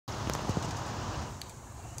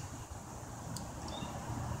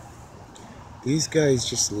These guys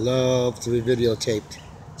just love to be videotaped.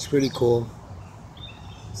 It's pretty cool.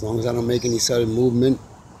 As long as I don't make any sudden movement,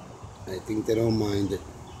 I think they don't mind it.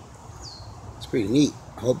 It's pretty neat.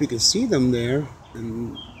 I hope you can see them there.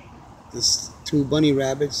 And this two bunny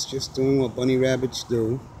rabbits just doing what bunny rabbits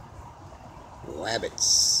do.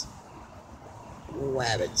 Wabbits.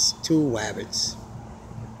 Wabbits. Two wabbits.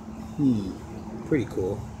 Pretty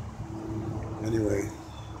cool. Anyway,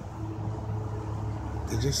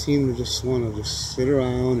 they just seem to just want to just sit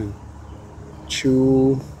around and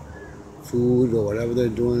chew food or whatever they're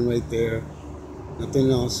doing right there.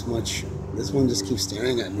 Nothing else much. This one just keeps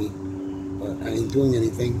staring at me, but I ain't doing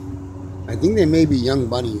anything. I think they may be young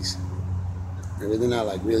bunnies. Maybe they're not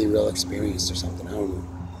like really real experienced or something. I don't know.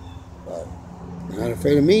 But they're not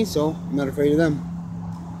afraid of me, so I'm not afraid of them.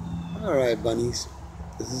 Alright, bunnies.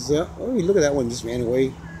 This is oh, look at that one, just ran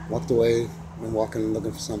away, walked away, and walking and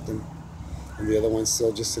looking for something. And the other one's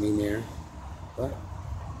still just sitting there. But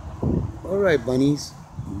alright, bunnies.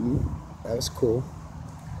 That was cool.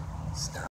 Stop.